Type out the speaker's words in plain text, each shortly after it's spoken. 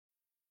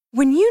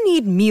When you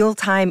need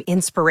mealtime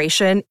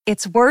inspiration,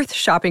 it's worth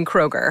shopping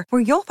Kroger,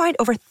 where you'll find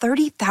over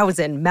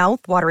 30,000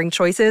 mouth-watering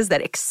choices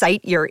that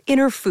excite your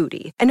inner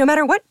foodie. And no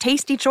matter what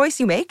tasty choice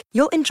you make,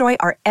 you'll enjoy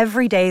our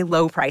everyday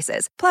low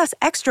prices, plus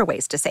extra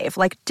ways to save,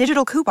 like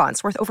digital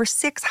coupons worth over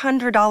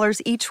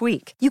 $600 each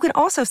week. You can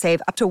also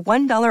save up to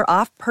 $1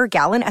 off per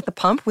gallon at the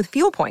pump with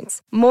fuel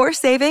points. More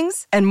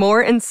savings and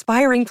more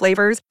inspiring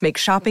flavors make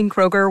shopping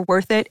Kroger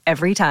worth it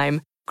every time.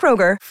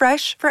 Kroger,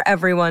 fresh for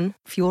everyone.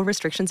 Fuel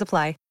restrictions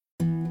apply.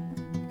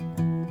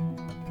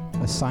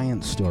 A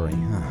science story,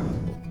 huh?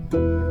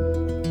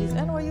 These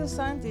NYU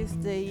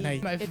scientists,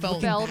 I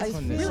felt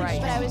really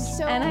right. I was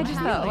so And I just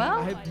thought, well,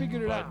 I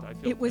figured it out.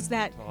 It was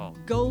that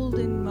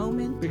golden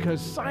moment. Because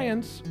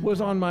science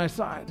was on my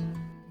side.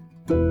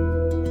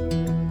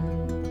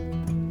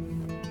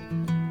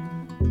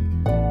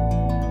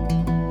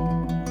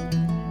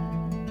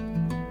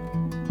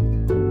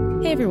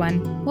 Hey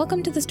everyone,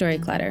 welcome to the Story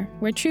Clatter,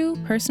 where true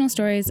personal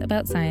stories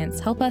about science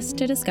help us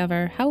to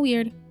discover how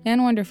weird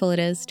and wonderful it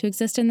is to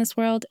exist in this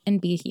world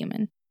and be a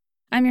human.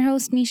 I'm your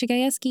host, Misha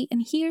Gajewski,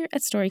 and here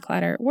at Story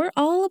Clatter, we're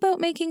all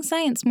about making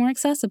science more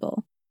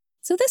accessible.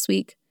 So this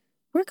week,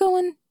 we're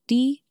going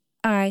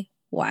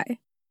DIY.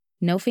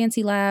 No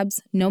fancy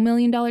labs, no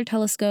million-dollar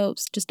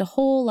telescopes, just a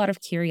whole lot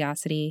of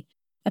curiosity.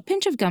 A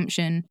pinch of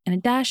gumption and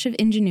a dash of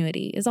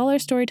ingenuity is all our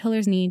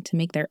storytellers need to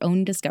make their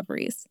own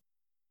discoveries.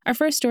 Our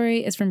first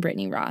story is from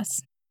Brittany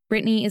Ross.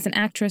 Brittany is an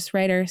actress,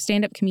 writer,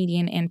 stand-up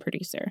comedian, and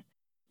producer.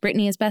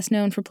 Brittany is best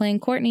known for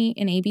playing Courtney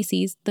in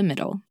ABC's The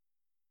Middle.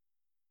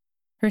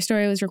 Her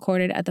story was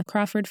recorded at the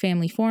Crawford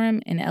Family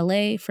Forum in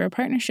LA for a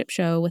partnership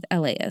show with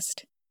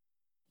LAist.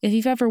 If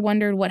you've ever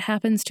wondered what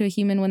happens to a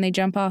human when they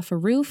jump off a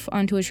roof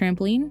onto a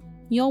trampoline,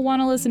 you'll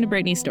want to listen to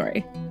Brittany's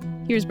story.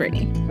 Here's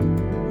Brittany.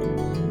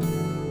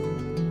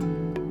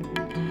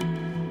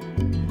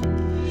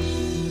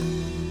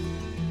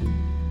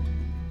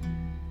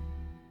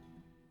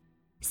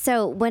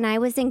 So when I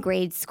was in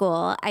grade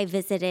school, I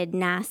visited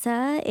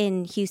NASA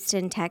in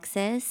Houston,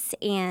 Texas,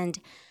 and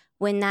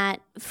when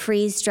that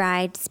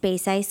freeze-dried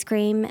space ice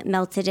cream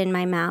melted in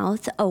my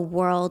mouth, a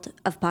world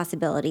of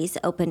possibilities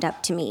opened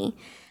up to me.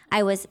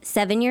 I was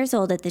 7 years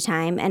old at the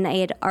time, and I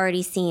had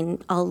already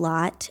seen a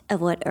lot of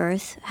what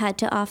Earth had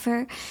to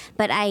offer,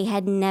 but I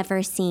had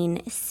never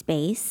seen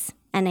space,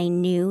 and I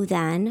knew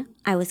then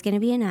I was going to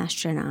be an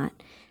astronaut,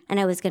 and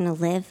I was going to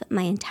live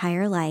my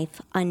entire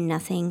life on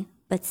nothing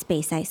but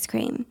space ice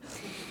cream.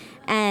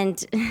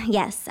 And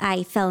yes,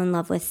 I fell in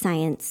love with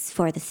science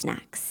for the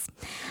snacks.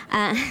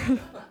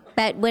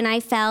 But when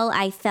I fell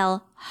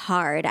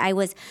hard. I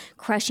was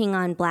crushing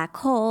on black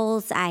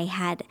holes.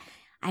 I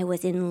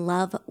was in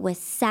love with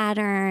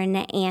Saturn,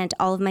 and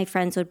all of my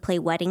friends would play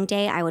Wedding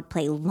Day. I would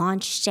play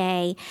Launch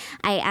Day.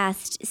 I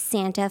asked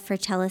Santa for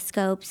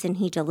telescopes, and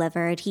he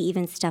delivered. He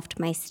even stuffed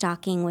my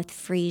stocking with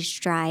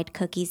freeze-dried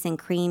cookies and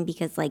cream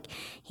because,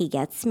 he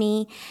gets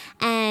me.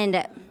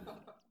 And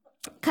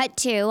cut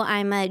to,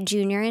 I'm a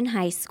junior in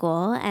high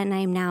school, and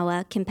I'm now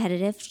a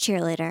competitive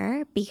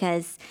cheerleader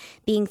because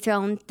being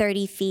thrown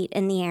 30 feet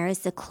in the air is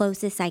the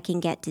closest I can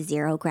get to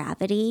zero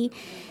gravity.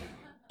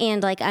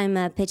 And, I'm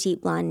a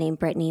petite blonde named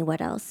Brittany.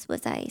 What else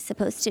was I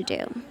supposed to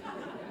do?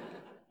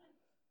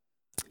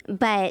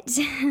 But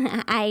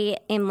I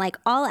am like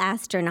all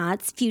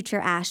astronauts, future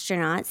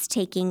astronauts,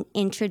 taking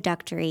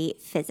introductory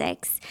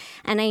physics.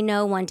 And I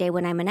know one day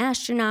when I'm an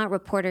astronaut,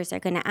 reporters are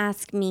going to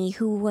ask me,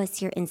 who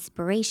was your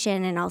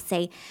inspiration? And I'll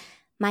say,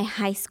 my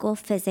high school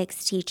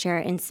physics teacher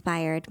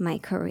inspired my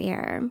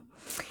career.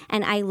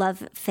 And I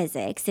love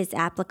physics. It's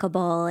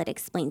applicable. It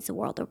explains the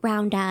world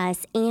around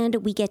us.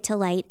 And we get to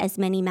light as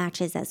many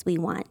matches as we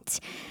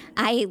want.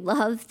 I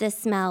love the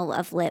smell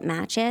of lit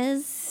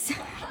matches.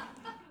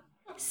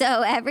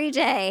 So every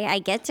day I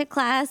get to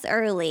class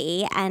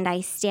early and I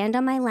stand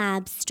on my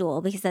lab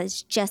stool because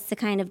that's just the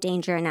kind of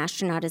danger an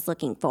astronaut is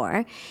looking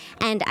for.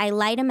 And I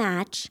light a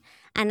match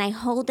and I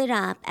hold it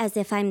up as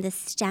if I'm the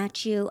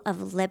Statue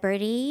of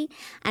Liberty.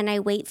 And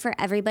I wait for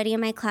everybody in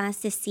my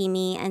class to see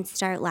me and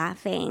start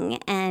laughing.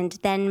 And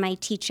then my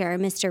teacher,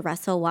 Mr.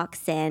 Russell,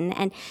 walks in.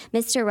 And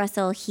Mr.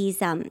 Russell,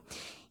 he's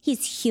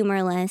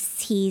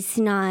humorless. He's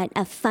not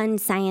a fun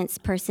science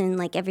person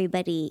like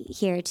everybody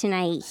here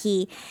tonight.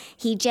 He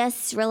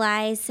just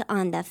relies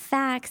on the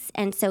facts,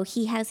 and so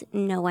he has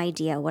no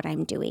idea what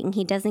I'm doing.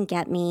 He doesn't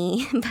get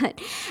me,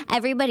 but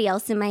everybody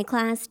else in my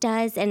class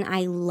does, and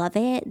I love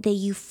it. The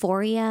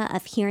euphoria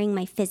of hearing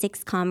my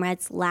physics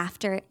comrades'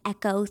 laughter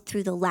echo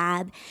through the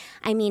lab.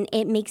 I mean,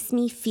 it makes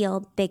me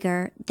feel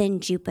bigger than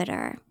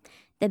Jupiter,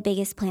 the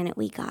biggest planet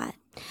we got.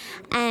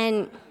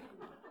 And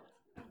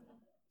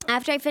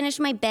after I finish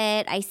my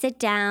bit, I sit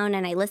down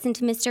and I listen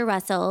to Mr.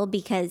 Russell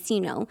because,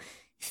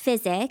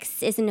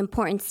 physics is an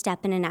important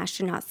step in an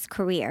astronaut's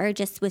career.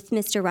 Just with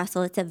Mr.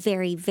 Russell, it's a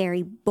very,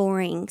 very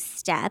boring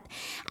step.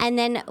 And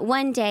then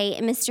one day,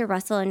 Mr.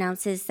 Russell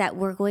announces that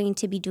we're going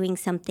to be doing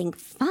something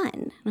fun.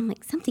 And I'm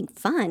like, something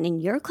fun in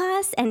your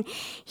class? And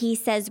he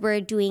says we're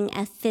doing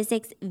a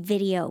physics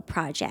video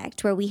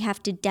project where we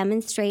have to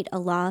demonstrate a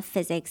law of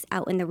physics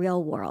out in the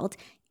real world,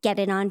 get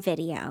it on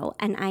video.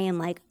 And I am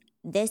like,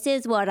 this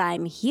is what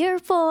I'm here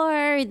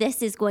for.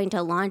 This is going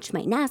to launch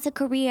my NASA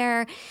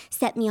career,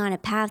 set me on a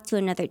path to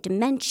another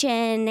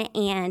dimension.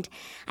 And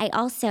I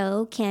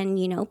also can,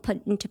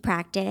 put into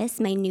practice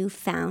my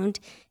newfound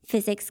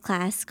physics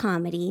class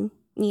comedy,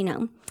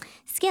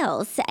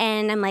 skills.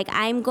 And I'm like,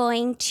 I'm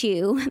going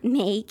to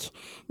make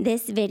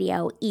this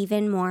video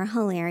even more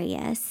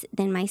hilarious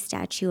than my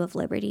Statue of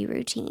Liberty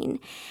routine.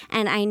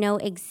 And I know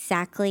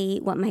exactly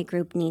what my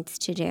group needs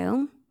to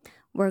do.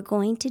 We're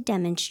going to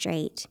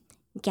demonstrate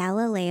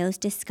Galileo's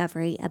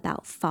discovery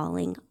about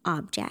falling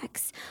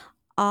objects.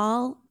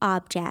 All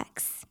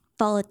objects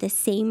fall at the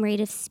same rate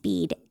of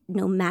speed,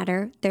 no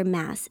matter their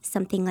mass,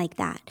 something like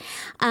that.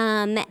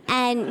 And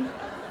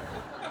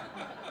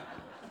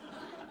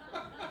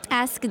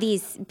ask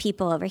these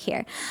people over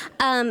here.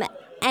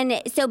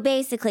 And so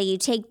basically, you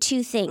take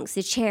two things,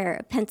 a chair,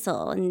 a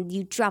pencil, and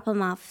you drop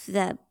them off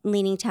the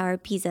Leaning Tower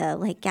of Pisa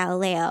like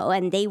Galileo,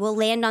 and they will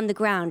land on the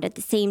ground at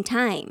the same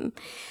time.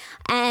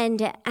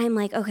 And I'm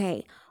like,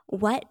 okay,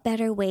 what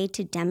better way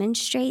to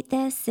demonstrate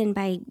this than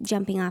by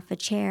jumping off a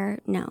chair?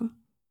 No,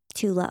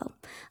 too low.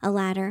 A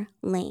ladder,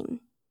 lame.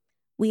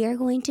 We are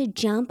going to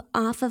jump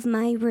off of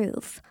my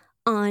roof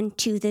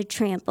onto the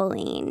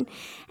trampoline.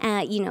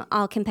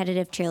 All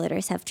competitive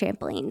cheerleaders have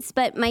trampolines,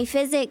 but my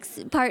physics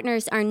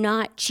partners are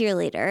not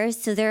cheerleaders,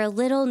 so they're a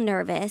little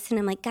nervous. And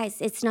I'm like,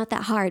 guys, it's not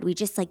that hard. We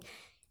just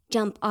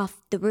jump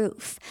off the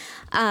roof,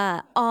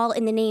 all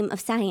in the name of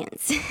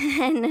science.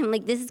 And I'm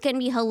like, this is going to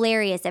be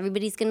hilarious.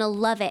 Everybody's going to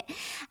love it.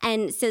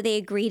 And so they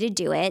agree to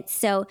do it.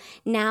 So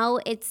now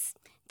it's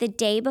the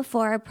day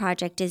before our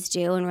project is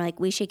due, and we're like,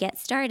 we should get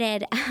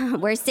started.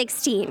 We're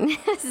 16,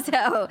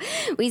 so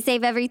we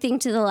save everything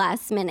to the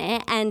last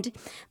minute. And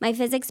my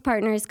physics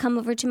partners come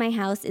over to my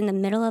house in the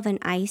middle of an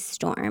ice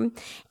storm,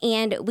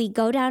 and we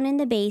go down in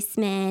the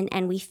basement,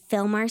 and we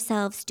film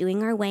ourselves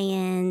doing our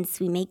weigh-ins.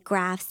 We make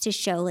graphs to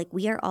show,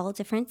 we are all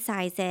different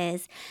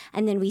sizes,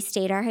 and then we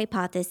state our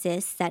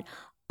hypothesis that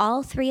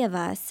all three of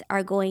us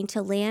are going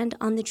to land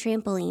on the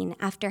trampoline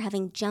after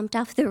having jumped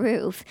off the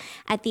roof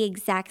at the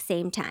exact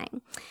same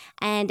time.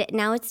 And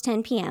now it's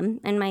 10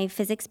 p.m. and my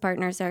physics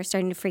partners are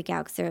starting to freak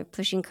out because they're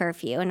pushing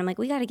curfew. And I'm like,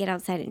 we got to get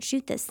outside and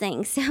shoot this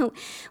thing. So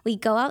we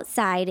go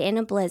outside in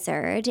a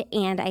blizzard,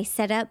 and I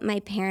set up my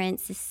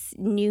parents this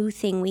new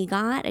thing we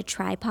got, a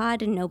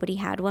tripod, and nobody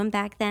had one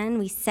back then.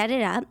 We set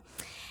it up.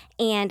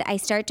 And I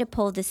start to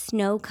pull the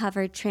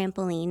snow-covered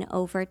trampoline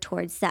over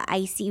towards the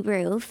icy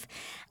roof.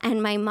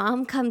 And my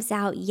mom comes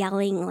out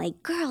yelling,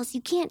 girls,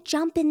 you can't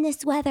jump in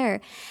this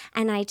weather.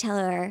 And I tell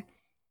her,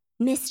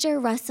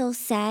 Mr. Russell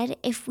said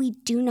if we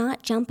do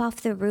not jump off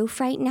the roof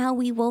right now,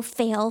 we will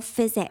fail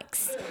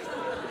physics.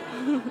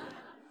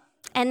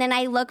 And then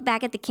I look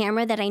back at the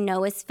camera that I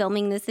know is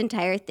filming this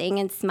entire thing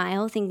and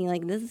smile,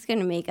 thinking, this is going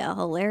to make a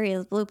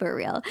hilarious blooper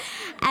reel.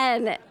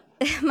 And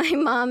my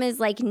mom is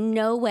like,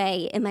 no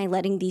way am I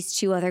letting these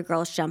two other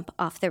girls jump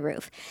off the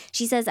roof.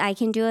 She says I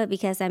can do it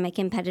because I'm a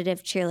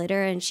competitive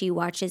cheerleader, and she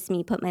watches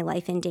me put my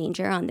life in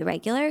danger on the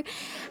regular.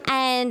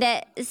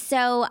 And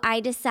so I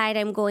decide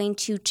I'm going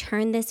to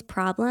turn this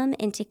problem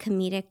into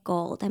comedic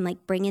gold. I'm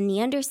bring in the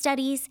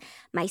understudies,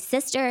 my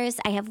sisters.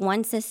 I have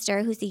one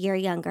sister who's a year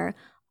younger,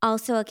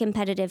 also a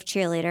competitive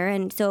cheerleader.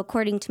 And so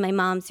according to my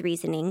mom's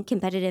reasoning,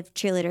 competitive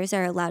cheerleaders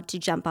are allowed to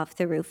jump off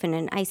the roof in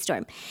an ice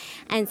storm.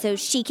 And so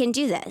she can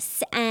do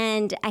this.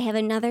 And I have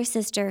another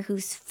sister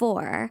who's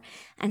 4.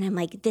 And I'm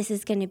like, this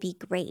is going to be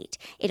great.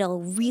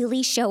 It'll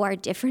really show our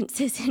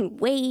differences in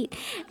weight,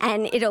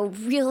 and it'll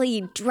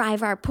really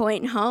drive our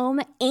point home.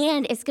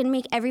 And it's going to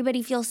make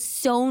everybody feel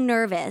so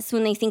nervous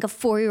when they think a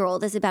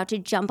 4-year-old is about to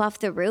jump off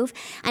the roof.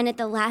 And at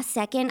the last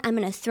second, I'm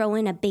going to throw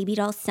in a baby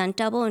doll stunt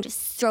double and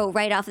just throw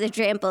right off the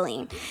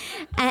trampoline.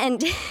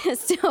 And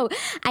so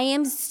I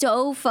am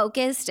so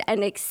focused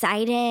and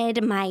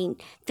excited. My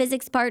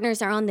physics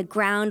partners are on the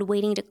ground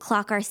waiting to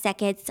clock our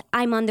seconds.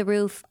 I'm on the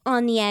roof,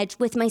 on the edge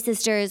with my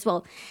sisters.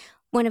 Well,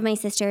 one of my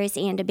sisters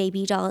and a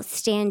baby doll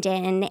stand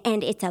in,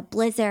 and it's a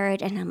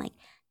blizzard. And I'm like,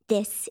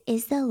 this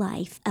is the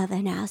life of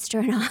an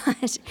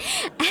astronaut.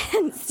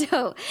 And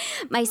so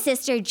my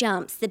sister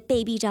jumps, the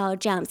baby doll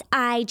jumps,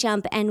 I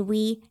jump, and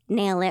we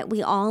nail it.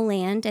 We all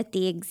land at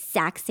the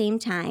exact same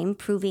time,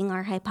 proving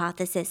our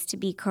hypothesis to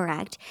be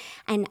correct.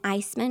 And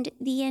I spend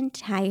the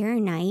entire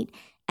night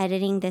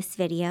editing this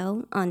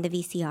video on the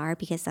VCR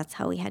because that's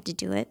how we had to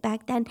do it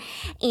back then.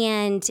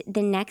 And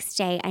the next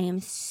day, I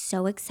am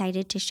so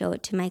excited to show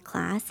it to my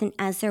class. And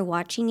as they're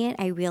watching it,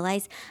 I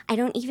realize I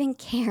don't even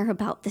care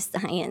about the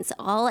science.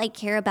 All I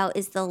care about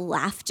is the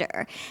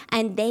laughter.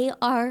 And they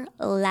are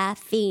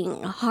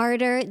laughing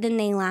harder than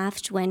they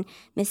laughed when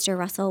Mr.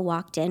 Russell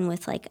walked in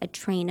with a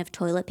train of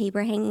toilet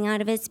paper hanging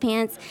out of his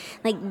pants.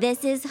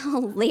 This is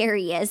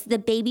hilarious. The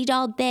baby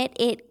doll bit,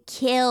 it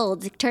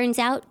killed. Turns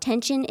out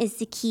tension is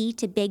the key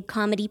to big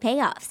comedy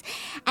payoffs.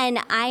 And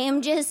I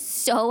am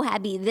just so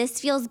happy. This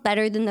feels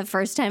better than the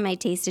first time I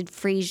tasted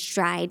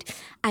freeze-dried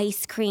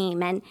ice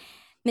cream. And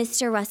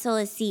Mr. Russell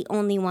is the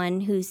only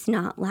one who's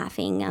not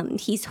laughing.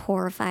 He's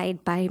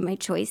horrified by my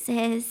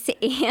choices.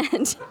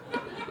 And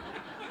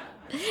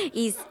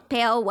He's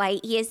pale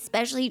white. He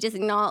especially does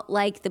not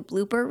like the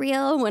blooper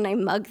reel when I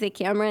mug the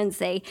camera and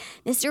say,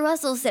 Mr.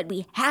 Russell said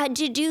we had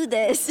to do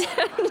this.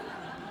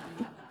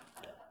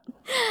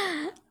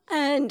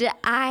 And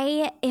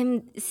I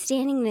am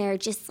standing there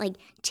just like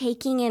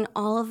taking in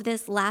all of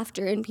this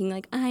laughter and being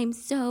like, I'm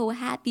so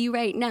happy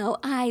right now.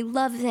 I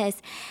love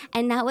this.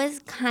 And that was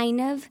kind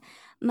of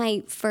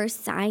my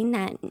first sign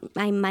that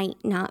I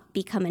might not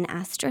become an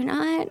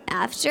astronaut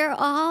after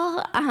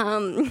all.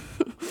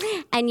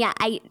 And yeah,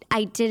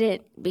 I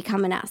didn't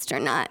become an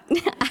astronaut.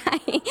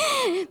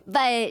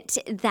 But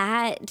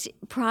that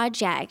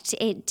project,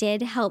 it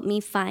did help me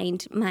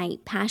find my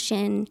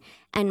passion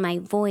and my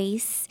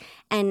voice.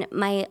 And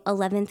my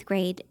 11th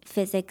grade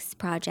physics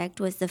project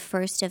was the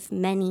first of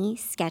many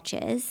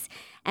sketches.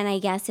 And I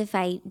guess if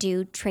I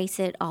do trace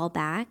it all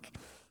back,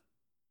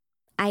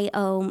 I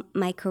owe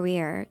my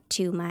career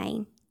to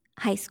my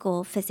high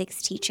school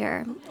physics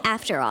teacher,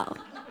 after all.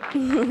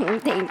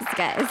 Thanks,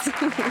 guys.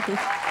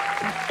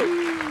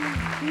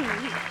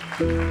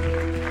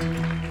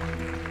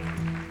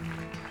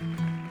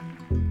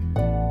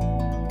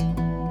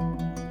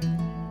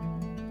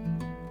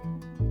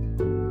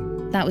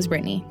 That was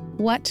Brittany.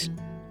 What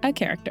a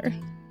character.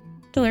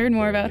 To learn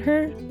more about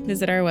her,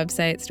 visit our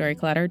website,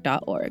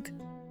 storycollider.org.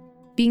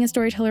 Being a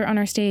storyteller on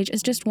our stage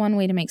is just one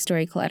way to make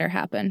Story Collider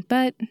happen,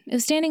 but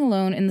if standing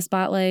alone in the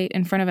spotlight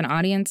in front of an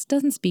audience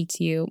doesn't speak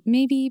to you,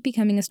 maybe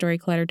becoming a Story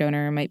Collider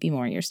donor might be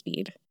more your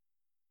speed.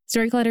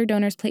 Story Collider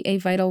donors play a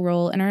vital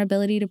role in our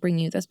ability to bring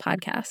you this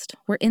podcast.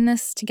 We're in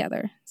this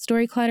together.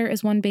 Story Collider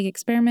is one big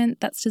experiment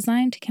that's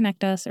designed to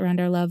connect us around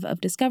our love of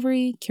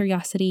discovery,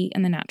 curiosity,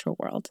 and the natural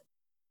world.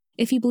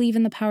 If you believe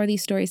in the power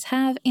these stories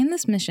have and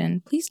this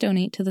mission, please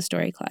donate to the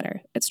Story Collider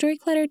at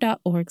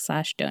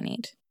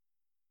storycollider.org/donate.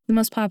 The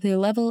most popular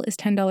level is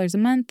 $10 a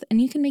month, and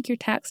you can make your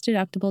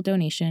tax-deductible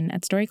donation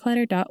at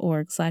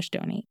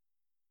storycollider.org/donate.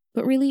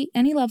 But really,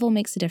 any level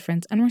makes a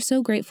difference, and we're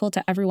so grateful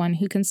to everyone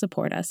who can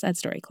support us at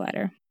Story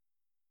Collider.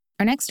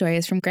 Our next story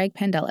is from Greg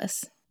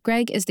Pandelis.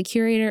 Greg is the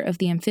curator of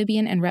the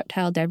Amphibian and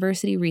Reptile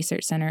Diversity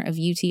Research Center of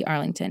UT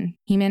Arlington.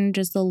 He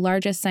manages the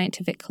largest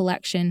scientific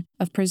collection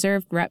of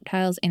preserved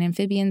reptiles and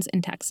amphibians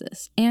in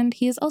Texas, and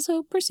he is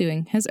also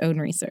pursuing his own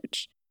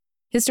research.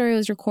 His story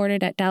was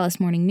recorded at Dallas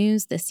Morning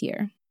News this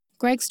year.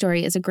 Greg's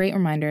story is a great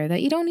reminder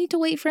that you don't need to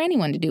wait for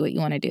anyone to do what you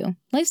want to do.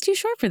 Life's too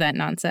short for that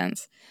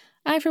nonsense.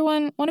 I, for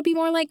one, want to be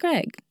more like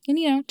Greg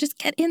and, just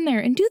get in there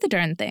and do the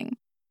darn thing.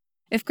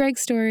 If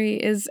Greg's story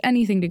is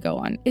anything to go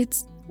on,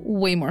 it's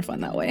way more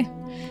fun that way.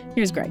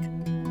 Here's Greg.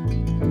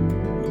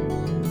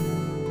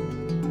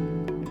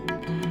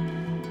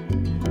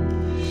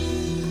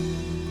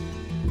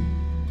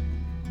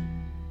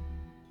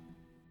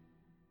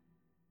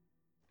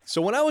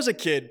 So when I was a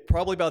kid,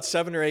 probably about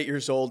 7 or 8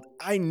 years old,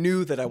 I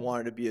knew that I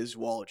wanted to be a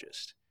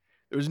zoologist.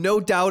 There was no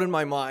doubt in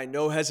my mind,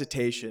 no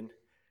hesitation.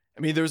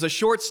 There was a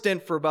short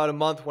stint for about a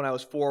month when I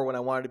was 4 when I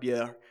wanted to be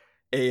a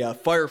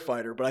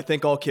firefighter, but I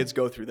think all kids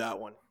go through that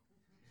one.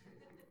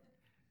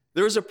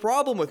 There was a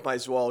problem with my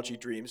zoology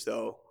dreams,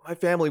 though. My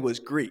family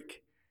was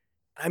Greek.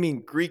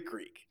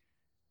 Greek,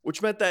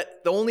 which meant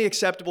that the only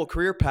acceptable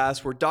career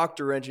paths were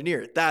doctor or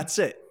engineer. That's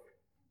it.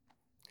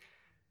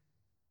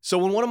 So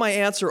when one of my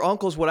aunts or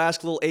uncles would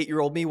ask little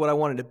 8-year-old me what I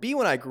wanted to be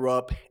when I grew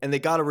up, and they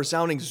got a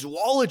resounding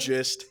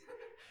zoologist,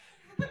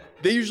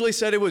 they usually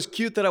said it was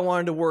cute that I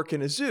wanted to work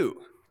in a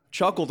zoo.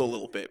 Chuckled a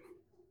little bit.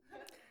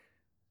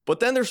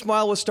 But then their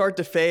smile would start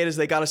to fade as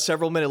they got a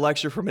several-minute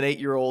lecture from an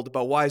 8-year-old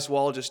about why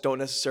zoologists don't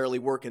necessarily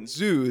work in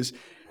zoos,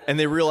 and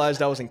they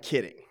realized I wasn't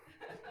kidding.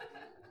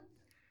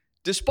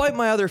 Despite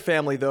my other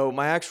family, though,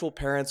 my actual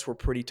parents were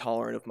pretty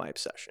tolerant of my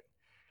obsession.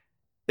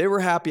 They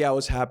were happy I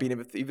was happy,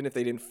 even if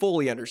they didn't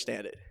fully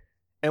understand it.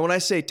 And when I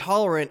say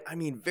tolerant, I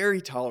mean very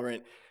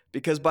tolerant,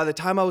 because by the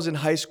time I was in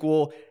high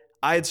school,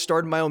 I had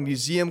started my own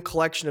museum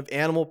collection of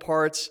animal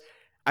parts,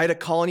 I had a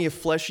colony of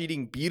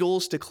flesh-eating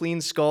beetles to clean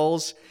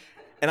skulls,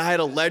 and I had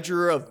a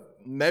ledger of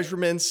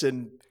measurements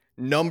and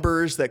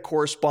numbers that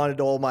corresponded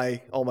to all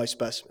my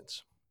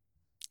specimens.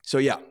 So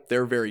yeah,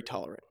 they're very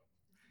tolerant.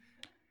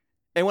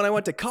 And when I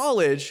went to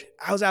college,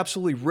 I was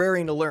absolutely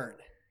raring to learn.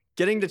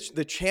 Getting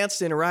the chance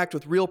to interact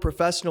with real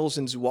professionals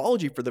in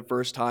zoology for the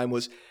first time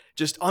was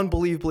just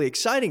unbelievably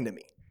exciting to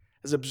me.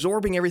 I was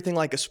absorbing everything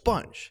like a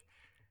sponge.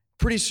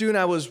 Pretty soon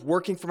I was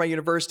working for my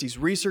university's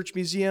research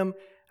museum,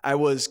 I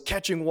was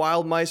catching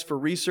wild mice for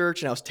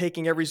research, and I was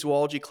taking every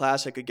zoology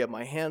class I could get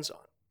my hands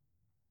on.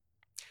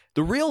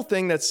 The real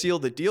thing that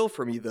sealed the deal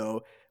for me,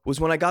 though,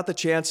 was when I got the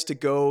chance to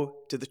go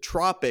to the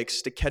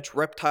tropics to catch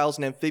reptiles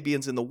and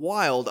amphibians in the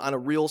wild on a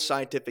real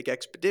scientific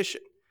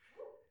expedition.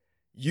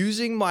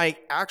 Using my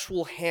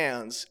actual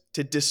hands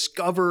to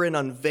discover and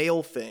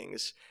unveil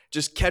things,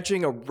 just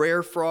catching a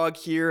rare frog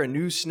here, a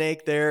new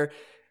snake there,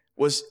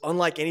 was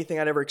unlike anything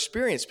I'd ever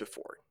experienced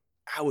before.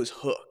 I was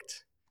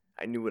hooked.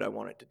 I knew what I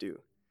wanted to do.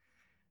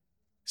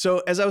 So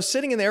as I was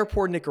sitting in the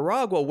airport in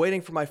Nicaragua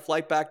waiting for my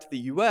flight back to the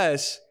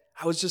US,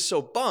 I was just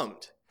so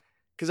bummed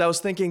because I was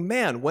thinking,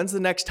 man, when's the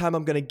next time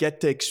I'm going to get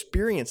to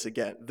experience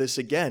this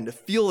again, to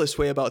feel this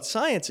way about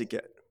science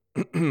again?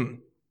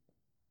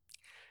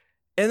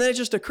 And then it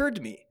just occurred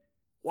to me,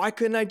 why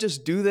couldn't I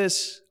just do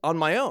this on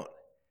my own?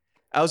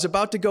 I was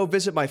about to go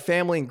visit my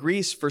family in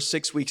Greece for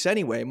 6 weeks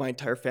anyway. My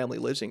entire family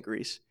lives in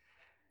Greece.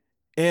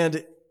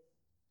 And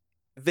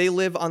they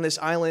live on this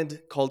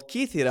island called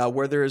Kythera,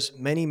 where there's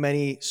many,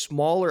 many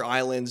smaller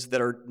islands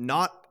that are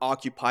not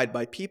occupied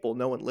by people.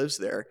 No one lives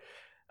there,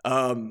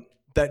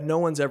 that no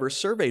one's ever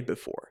surveyed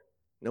before.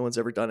 No one's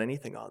ever done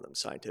anything on them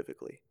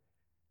scientifically.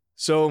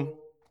 So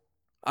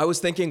I was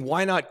thinking,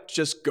 why not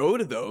just go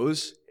to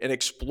those and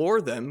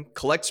explore them,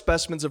 collect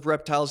specimens of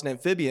reptiles and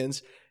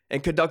amphibians,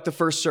 and conduct the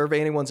first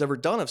survey anyone's ever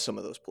done of some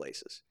of those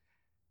places?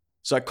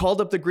 So I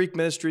called up the Greek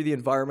Ministry of the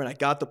Environment. I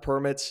got the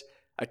permits.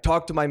 I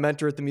talked to my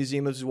mentor at the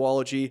Museum of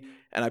Zoology,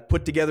 and I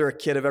put together a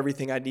kit of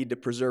everything I need to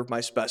preserve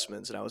my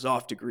specimens, and I was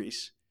off to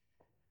Greece.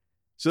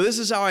 So this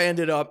is how I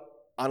ended up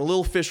on a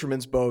little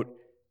fisherman's boat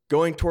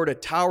going toward a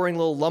towering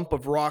little lump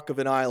of rock of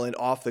an island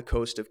off the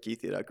coast of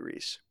Kythera,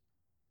 Greece.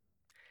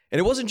 And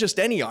it wasn't just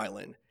any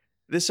island.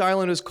 This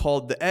island is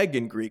called the Egg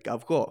in Greek,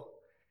 Avgo.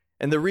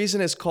 And the reason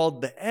it's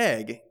called the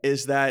Egg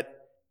is that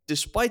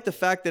despite the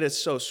fact that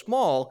it's so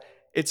small,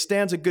 it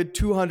stands a good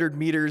 200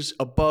 meters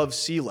above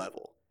sea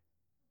level.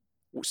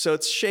 So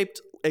it's shaped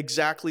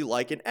exactly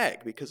like an egg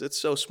because it's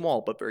so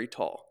small but very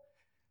tall.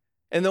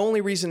 And the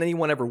only reason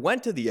anyone ever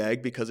went to the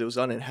egg, because it was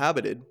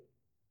uninhabited,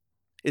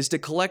 is to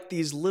collect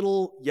these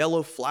little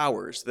yellow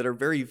flowers that are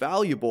very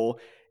valuable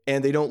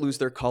and they don't lose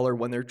their color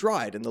when they're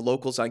dried. And the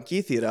locals on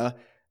Kythera,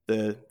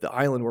 the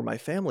island where my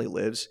family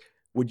lives,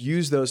 would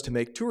use those to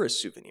make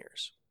tourist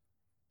souvenirs.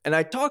 And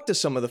I talked to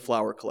some of the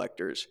flower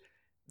collectors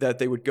that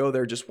they would go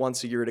there just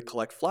once a year to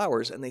collect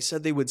flowers, and they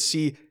said they would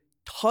see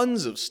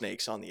tons of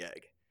snakes on the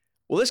egg.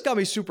 Well, this got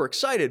me super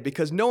excited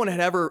because no one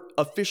had ever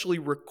officially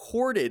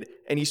recorded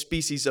any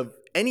species of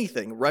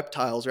anything,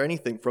 reptiles or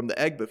anything, from the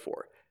egg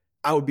before.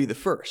 I would be the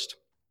first.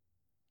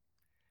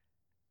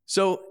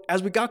 So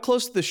as we got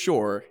close to the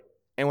shore,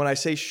 and when I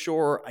say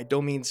shore, I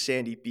don't mean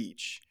sandy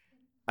beach.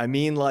 I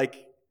mean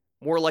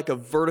more like a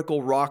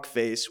vertical rock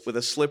face with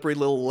a slippery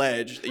little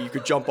ledge that you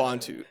could jump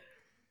onto.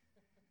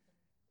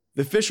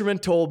 The fisherman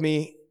told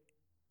me,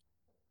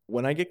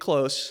 when I get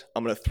close,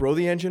 I'm going to throw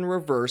the engine in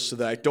reverse so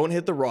that I don't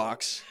hit the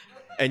rocks,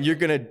 and you're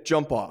going to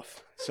jump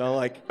off. So I'm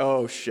like,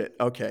 oh shit,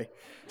 okay.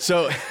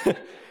 So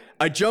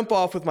I jump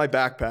off with my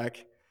backpack.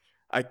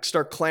 I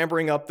start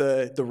clambering up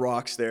the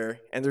rocks there,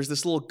 and there's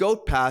this little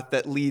goat path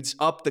that leads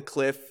up the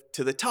cliff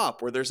to the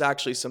top where there's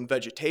actually some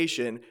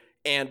vegetation,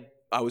 and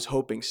I was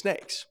hoping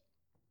snakes.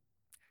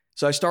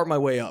 So I start my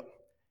way up.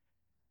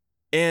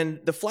 And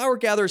the flower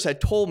gatherers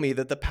had told me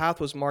that the path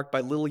was marked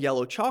by little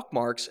yellow chalk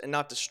marks and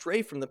not to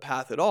stray from the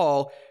path at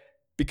all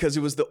because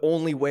it was the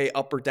only way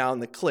up or down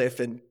the cliff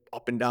and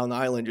up and down the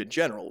island in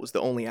general. It was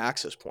the only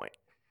access point.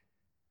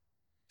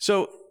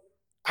 So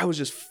I was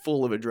just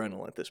full of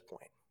adrenaline at this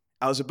point.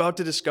 I was about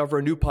to discover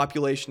a new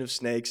population of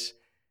snakes.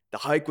 The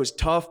hike was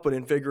tough but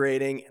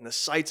invigorating, and the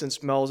sights and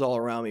smells all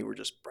around me were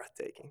just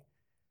breathtaking.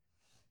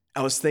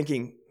 I was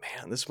thinking,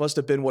 man, this must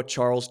have been what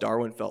Charles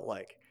Darwin felt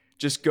like.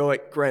 Just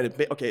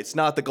granted, okay, it's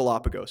not the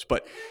Galapagos,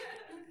 but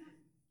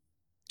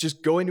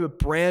just going to a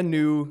brand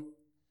new,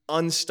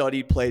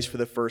 unstudied place for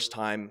the first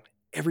time,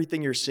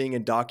 everything you're seeing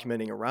and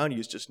documenting around you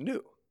is just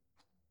new.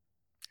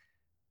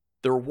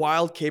 There were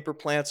wild caper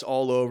plants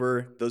all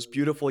over. Those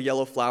beautiful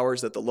yellow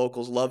flowers that the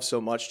locals love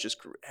so much just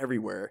grew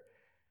everywhere.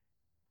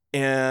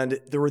 And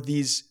there were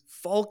these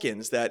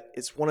falcons that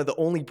it's one of the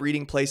only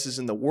breeding places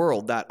in the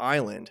world, that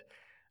island,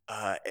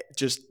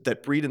 just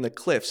that breed in the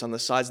cliffs on the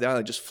sides of the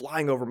island, just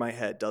flying over my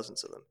head,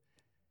 dozens of them.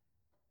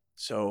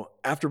 So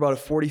after about a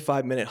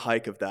 45-minute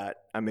hike of that,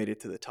 I made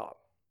it to the top.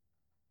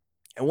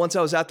 And once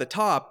I was at the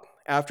top,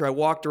 after I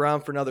walked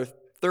around for another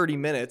 30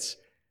 minutes,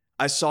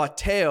 I saw a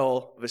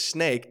tail of a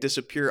snake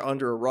disappear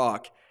under a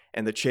rock,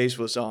 and the chase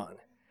was on.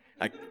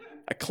 I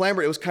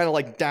clambered. It was kind of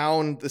like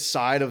down the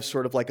side of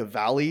sort of like a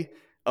valley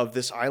of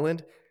this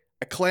island.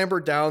 I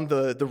clambered down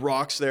the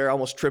rocks there,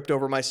 almost tripped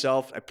over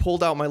myself. I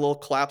pulled out my little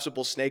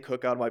collapsible snake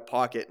hook out of my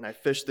pocket, and I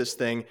fished this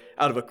thing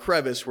out of a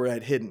crevice where I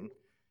had hidden.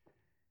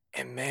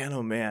 And man,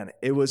 oh man,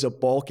 it was a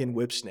Balkan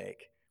whip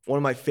snake, one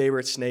of my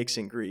favorite snakes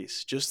in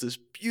Greece. Just this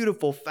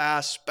beautiful,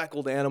 fast,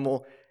 speckled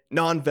animal,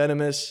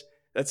 non-venomous,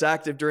 that's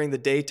active during the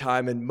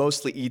daytime and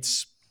mostly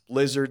eats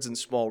lizards and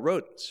small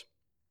rodents.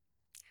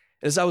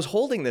 And as I was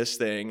holding this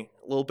thing,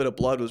 a little bit of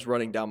blood was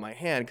running down my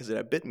hand because it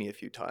had bit me a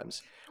few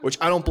times, which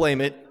I don't blame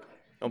it.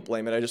 Don't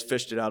blame it. I just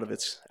fished it out of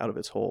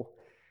its hole.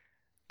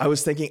 I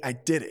was thinking, I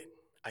did it.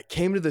 I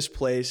came to this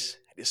place.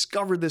 I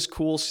discovered this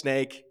cool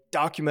snake,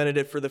 documented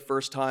it for the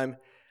first time.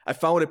 I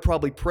found what it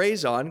probably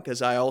preys on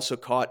because I also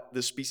caught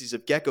the species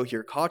of gecko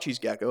here, Kochi's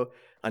gecko,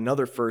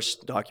 another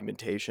first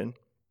documentation.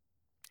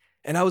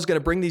 And I was going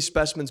to bring these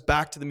specimens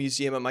back to the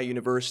museum at my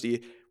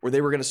university where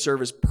they were going to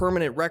serve as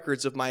permanent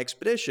records of my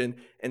expedition,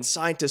 and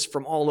scientists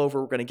from all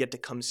over were going to get to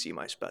come see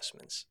my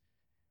specimens.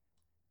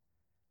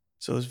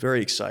 So it was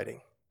very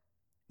exciting.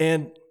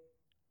 And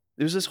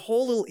there's this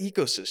whole little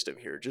ecosystem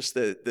here, just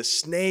the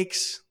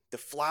snakes, the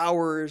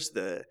flowers,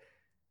 the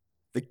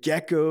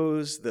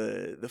geckos,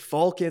 the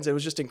falcons. It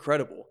was just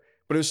incredible.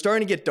 But it was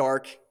starting to get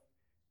dark,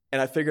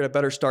 and I figured I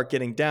better start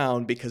getting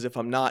down, because if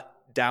I'm not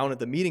down at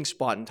the meeting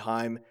spot in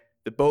time,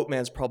 the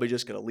boatman's probably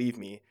just going to leave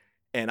me.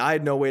 And I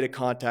had no way to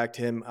contact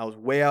him. I was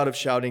way out of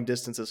shouting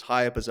distance as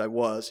high up as I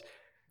was.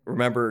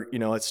 Remember,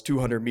 it's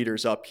 200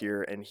 meters up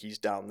here, and he's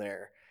down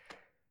there.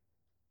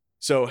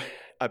 So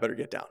I better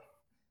get down.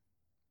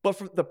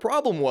 But the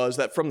problem was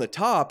that from the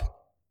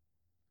top,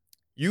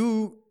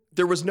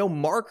 there was no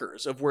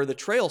markers of where the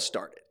trail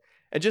started.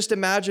 And just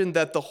imagine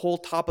that the whole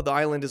top of the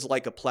island is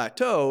like a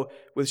plateau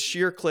with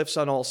sheer cliffs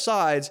on all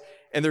sides,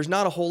 and there's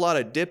not a whole lot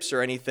of dips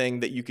or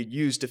anything that you could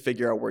use to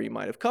figure out where you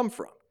might have come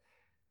from.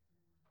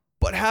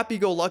 But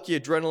happy-go-lucky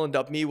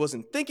adrenaline-up me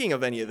wasn't thinking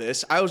of any of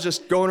this. I was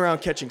just going around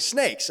catching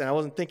snakes, and I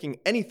wasn't thinking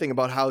anything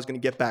about how I was going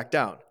to get back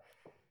down.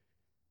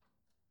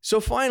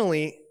 So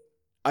finally,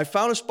 I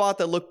found a spot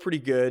that looked pretty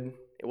good.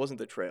 It wasn't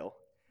the trail.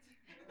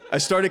 I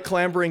started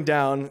clambering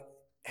down,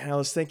 and I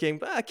was thinking,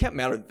 it can't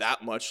matter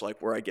that much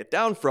like where I get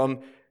down from.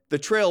 The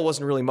trail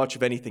wasn't really much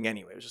of anything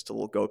anyway. It was just a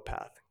little goat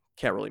path.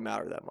 Can't really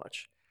matter that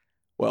much.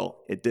 Well,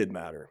 it did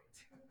matter.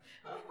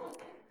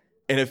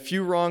 And a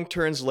few wrong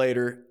turns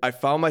later, I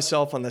found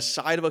myself on the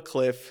side of a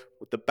cliff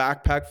with the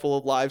backpack full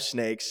of live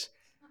snakes.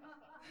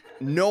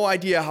 No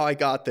idea how I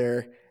got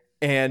there,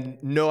 and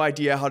no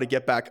idea how to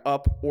get back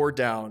up or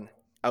down.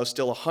 I was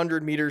still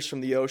 100 meters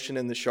from the ocean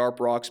and the sharp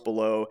rocks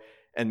below,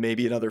 and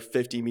maybe another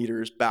 50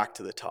 meters back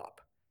to the top.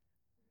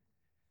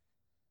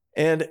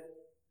 And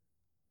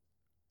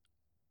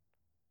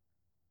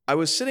I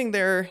was sitting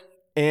there,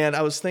 and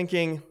I was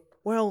thinking,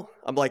 well,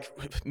 I'm like,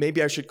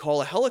 maybe I should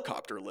call a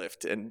helicopter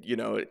lift and,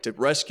 to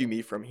rescue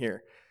me from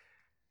here.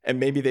 And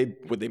maybe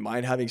would they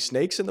mind having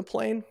snakes in the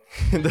plane?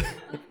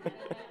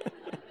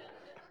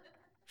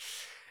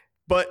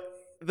 But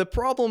the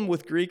problem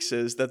with Greeks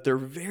is that they're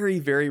very,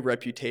 very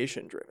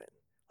reputation driven,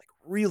 like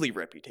really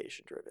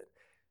reputation driven.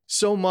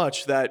 So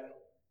much that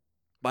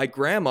my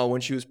grandma,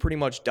 when she was pretty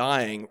much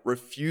dying,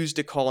 refused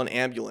to call an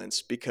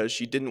ambulance because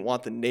she didn't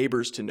want the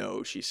neighbors to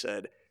know, she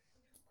said,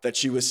 that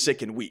she was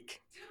sick and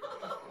weak.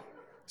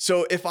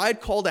 So if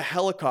I'd called a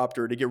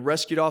helicopter to get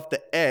rescued off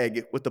the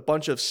egg with a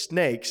bunch of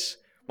snakes,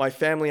 my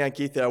family on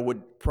Keitha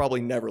would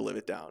probably never live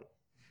it down.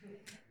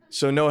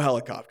 So no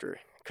helicopter.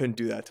 Couldn't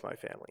do that to my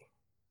family.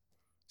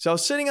 So I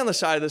was sitting on the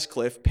side of this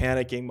cliff,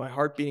 panicking, my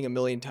heart beating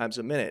 1,000,000 times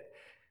a minute.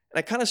 And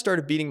I kind of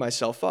started beating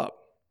myself up.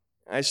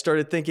 I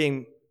started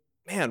thinking,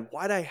 man,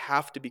 why'd I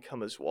have to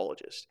become a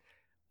zoologist?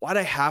 Why'd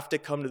I have to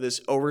come to this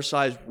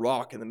oversized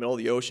rock in the middle of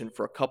the ocean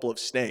for a couple of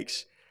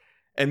snakes?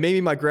 And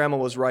maybe my grandma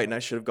was right and I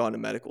should have gone to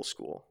medical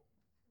school.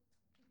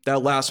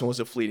 That last one was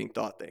a fleeting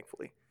thought,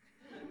 thankfully.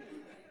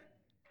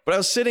 But I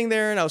was sitting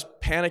there and I was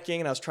panicking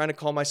and I was trying to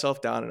calm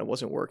myself down and it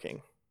wasn't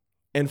working.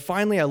 And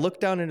finally, I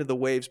looked down into the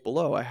waves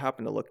below. I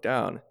happened to look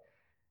down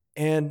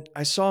and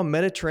I saw a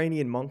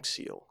Mediterranean monk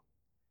seal,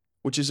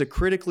 which is a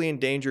critically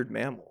endangered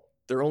mammal.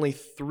 There are only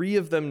 3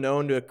 of them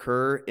known to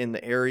occur in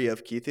the area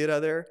of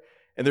Kythera there,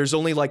 and there's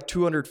only like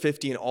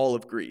 250 in all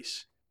of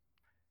Greece.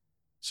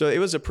 So it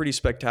was a pretty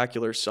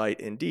spectacular sight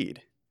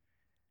indeed.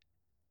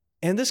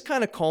 And this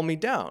kind of calmed me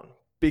down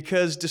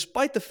because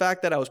despite the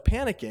fact that I was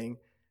panicking,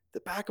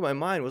 the back of my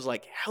mind was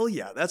like, hell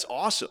yeah, that's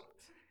awesome.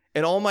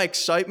 And all my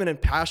excitement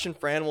and passion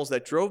for animals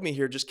that drove me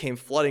here just came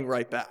flooding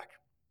right back.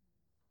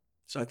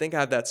 So I think I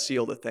have that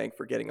seal to thank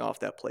for getting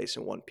off that place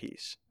in one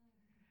piece.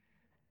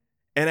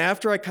 And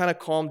after I kind of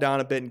calmed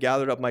down a bit and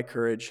gathered up my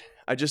courage,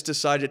 I just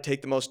decided to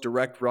take the most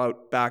direct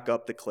route back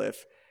up the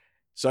cliff.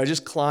 So I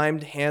just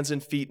climbed hands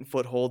and feet and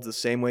footholds the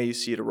same way you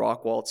see at a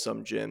rock wall at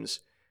some gyms,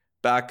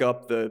 back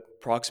up the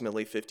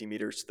approximately 50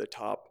 meters to the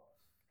top.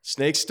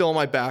 Snakes still on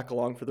my back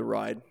along for the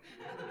ride.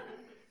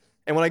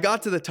 And when I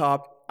got to the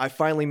top, I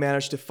finally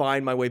managed to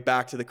find my way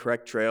back to the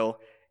correct trail,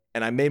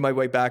 and I made my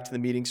way back to the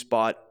meeting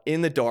spot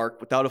in the dark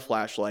without a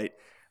flashlight,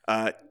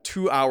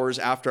 2 hours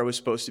after I was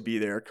supposed to be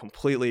there,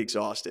 completely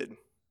exhausted.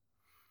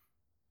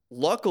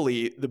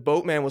 Luckily, the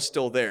boatman was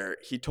still there.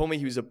 He told me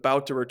he was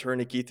about to return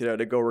to Kythera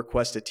to go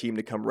request a team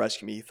to come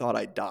rescue me. He thought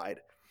I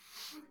died.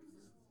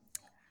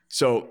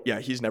 So, yeah,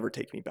 he's never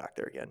taken me back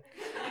there again.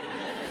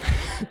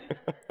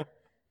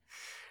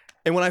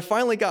 And when I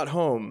finally got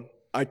home,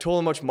 I told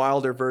a much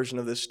milder version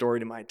of this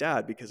story to my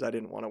dad because I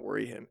didn't want to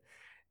worry him.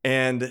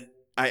 And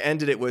I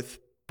ended it with,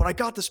 but I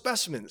got the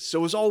specimens, so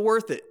it was all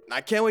worth it.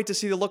 I can't wait to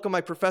see the look on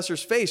my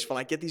professor's face when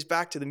I get these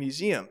back to the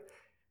museum.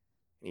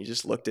 And he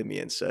just looked at me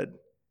and said,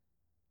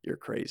 "You're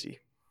crazy."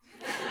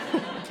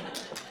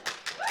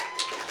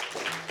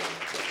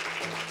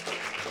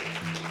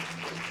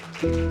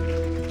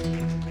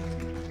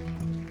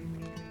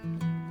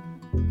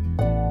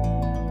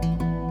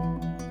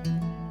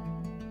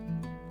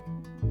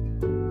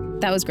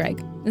 That was Greg.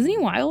 Isn't he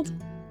wild?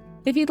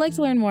 If you'd like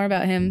to learn more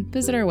about him,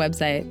 visit our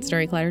website,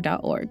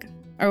 storyclatter.org.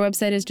 Our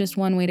website is just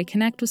one way to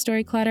connect with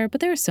Storyclatter,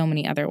 but there are so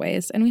many other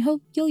ways, and we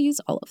hope you'll use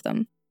all of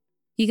them.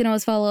 You can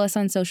always follow us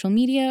on social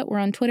media. We're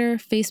on Twitter,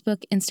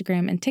 Facebook,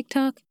 Instagram, and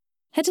TikTok.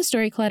 Head to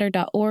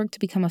storyclatter.org to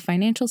become a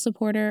financial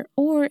supporter,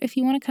 or if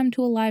you want to come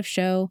to a live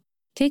show,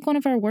 take one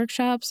of our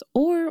workshops,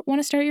 or want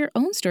to start your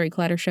own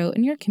Storyclatter show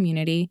in your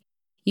community,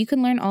 You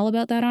can learn all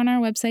about that on our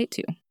website,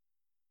 too.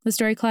 The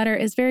Story Clatter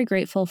is very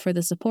grateful for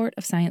the support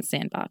of Science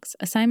Sandbox,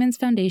 a Simons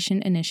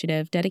Foundation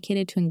initiative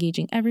dedicated to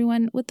engaging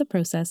everyone with the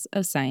process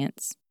of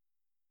science.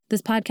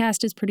 This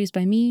podcast is produced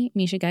by me,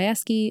 Misha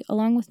Gajewski,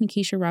 along with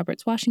Nikisha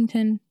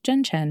Roberts-Washington,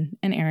 Jen Chen,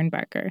 and Aaron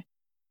Barker,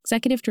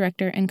 executive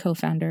director and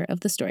co-founder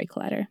of The Story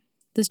Clatter.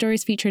 The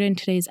stories featured in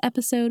today's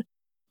episode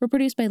were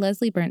produced by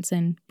Leslie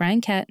Bernson,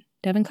 Brian Kett,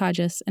 Devin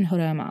Kodjas, and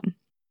Hoda Imam.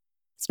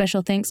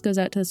 Special thanks goes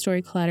out to the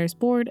Story Clatter's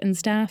board and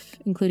staff,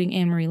 including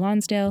Anne-Marie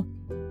Lonsdale,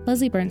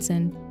 Leslie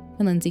Bernson,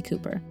 and Lindsay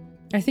Cooper.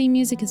 Our theme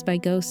music is by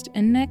Ghost,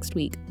 and next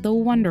week, the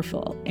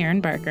wonderful Aaron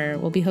Barker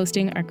will be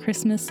hosting our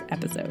Christmas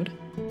episode.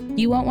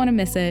 You won't want to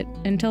miss it.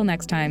 Until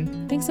next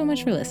time, thanks so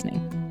much for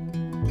listening.